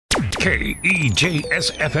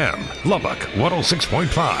KEJSFM, Lubbock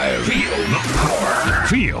 106.5. Feel the power.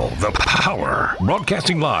 Feel the power.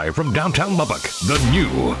 Broadcasting live from downtown Lubbock, the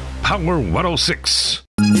new Power 106.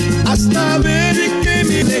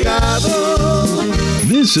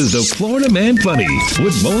 This is the Florida Man Funny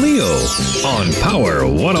with BoLio on Power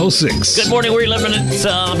 106. Good morning. We're 11 minutes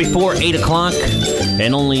before 8 o'clock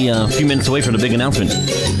and only a few minutes away from the big announcement.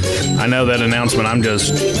 I know that announcement. I'm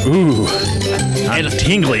just, I'm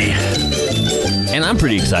tingly. And I'm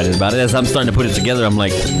pretty excited about it. As I'm starting to put it together, I'm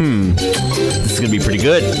like, this is going to be pretty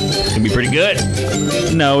good. It's going to be pretty good.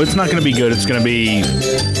 No, it's not going to be good. It's going to be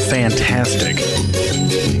fantastic.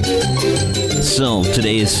 So,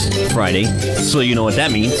 today is Friday, so you know what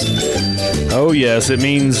that means. Oh, yes. It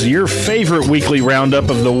means your favorite weekly roundup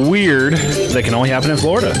of the weird that can only happen in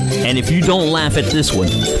Florida. And if you don't laugh at this one,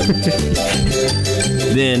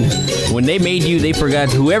 then when they made you, they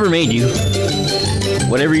forgot, whoever made you,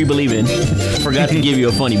 whatever you believe in, forgot to give you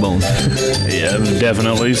a funny bone. Yeah,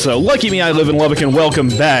 definitely. So, lucky me, I live in Lubbock, and welcome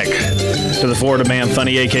back to the Florida Man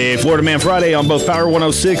Funny, a.k.a. Florida Man Friday on both Power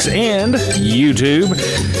 106 and YouTube.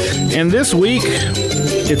 And this week,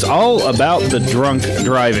 it's all about the drunk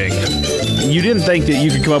driving. You didn't think that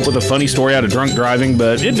you could come up with a funny story out of drunk driving,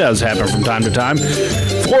 but it does happen from time to time.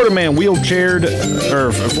 Florida man let's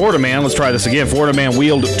try this again. Florida man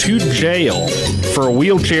wheeled to jail for a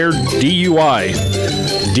wheelchair DUI.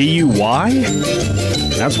 DUI?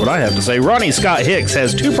 That's what I have to say. Ronnie Scott Hicks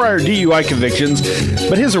has 2 prior DUI convictions,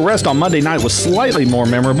 but his arrest on Monday night was slightly more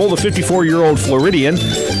memorable. The 54-year-old Floridian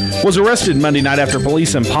was arrested Monday night after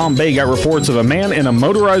police in Palm Bay got reports of a man in a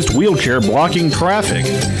motorized wheelchair blocking traffic.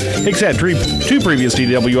 Hicks had 2 previous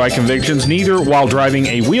DWI convictions, neither while driving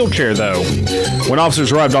a wheelchair, though. When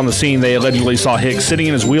officers arrived on the scene, they allegedly saw Hicks sitting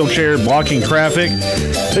in his wheelchair blocking traffic.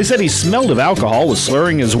 They said he smelled of alcohol, was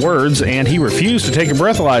slurring his words, and he refused to take a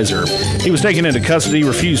breathalyzer. He was taken into custody,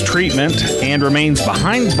 refused treatment, and remains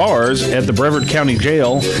behind bars at the Brevard County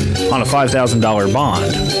Jail on a $5,000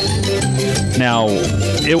 bond. Now,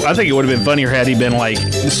 I think it would have been funnier had he been, like,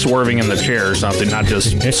 swerving in the chair or something, not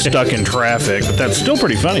just stuck in traffic. But that's still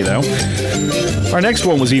pretty funny, though. Our next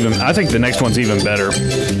one I think the next one's even better.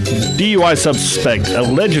 DUI suspect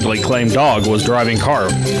allegedly claimed dog was driving car.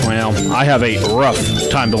 Well, I have a rough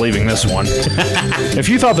time believing this one. If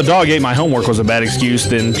you thought the dog ate my homework was a bad excuse,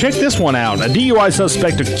 then check this one out. A DUI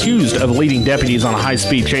suspect accused of leading deputies on a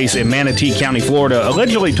high-speed chase in Manatee County, Florida,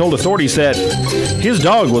 allegedly told authorities that his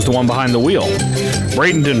dog was the one behind the wheel.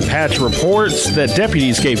 Bradenton Patch reports that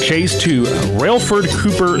deputies gave chase to Railford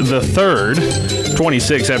Cooper III,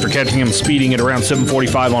 26, after catching him speeding at around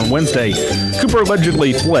 7:45 on Wednesday. Cooper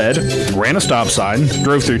allegedly fled, ran a stop sign,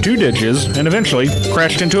 drove through 2 ditches, and eventually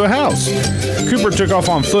crashed into a house. Cooper took off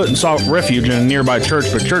on foot and sought refuge in a nearby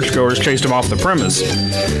church, but churchgoers chased him off the premise.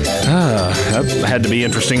 That had to be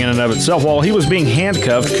interesting in and of itself. While he was being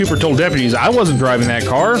handcuffed, Cooper told deputies, "I wasn't driving that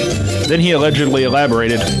car." Then he allegedly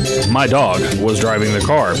elaborated, "My dog was driving the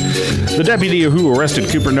car." The deputy who arrested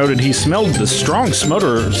Cooper noted he smelled the strong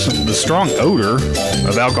odor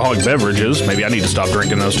of alcoholic beverages. Maybe I need to stop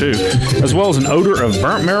drinking those too. As well as an odor of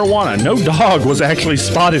burnt marijuana. No dog was actually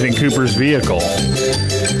spotted in Cooper's vehicle.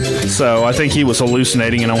 So I think he was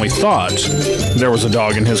hallucinating and only thought there was a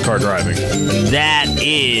dog in his car driving. That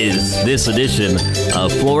is this edition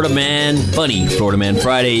of Florida Man Funny, Florida Man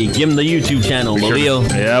Friday. Give him the YouTube channel, BoLio.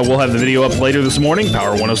 Sure. Yeah, we'll have the video up later this morning.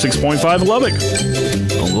 Power 106.5 Lubbock.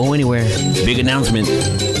 Don't go anywhere. Big announcement.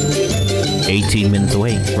 18 minutes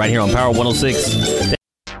away. Right here on Power 106.